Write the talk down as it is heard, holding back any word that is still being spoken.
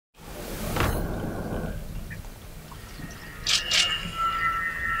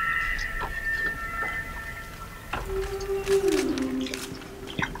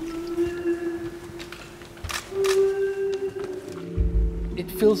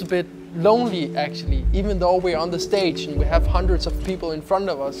feels a bit lonely actually, even though we're on the stage and we have hundreds of people in front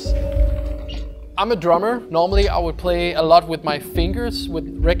of us. I'm a drummer. Normally I would play a lot with my fingers, with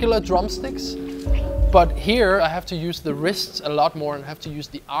regular drumsticks. But here I have to use the wrists a lot more and have to use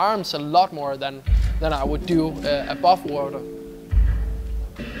the arms a lot more than I would do above water.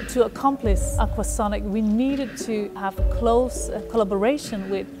 To accomplish AquaSonic, we needed to have a close collaboration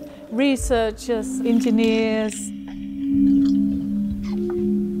with researchers, engineers.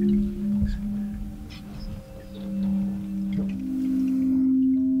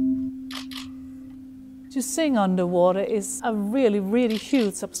 To sing underwater is a really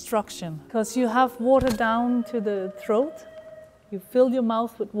huge obstruction because you have water down to the throat, you fill your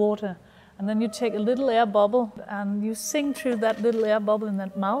mouth with water, and then you take a little air bubble and you sing through that little air bubble in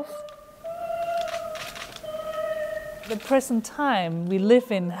that mouth. The present time we live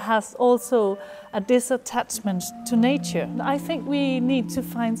in has also a disattachment to nature. I think we need to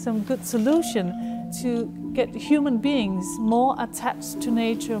find some good solution to get human beings more attached to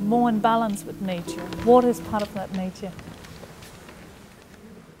nature, more in balance with nature. Water is part of that nature.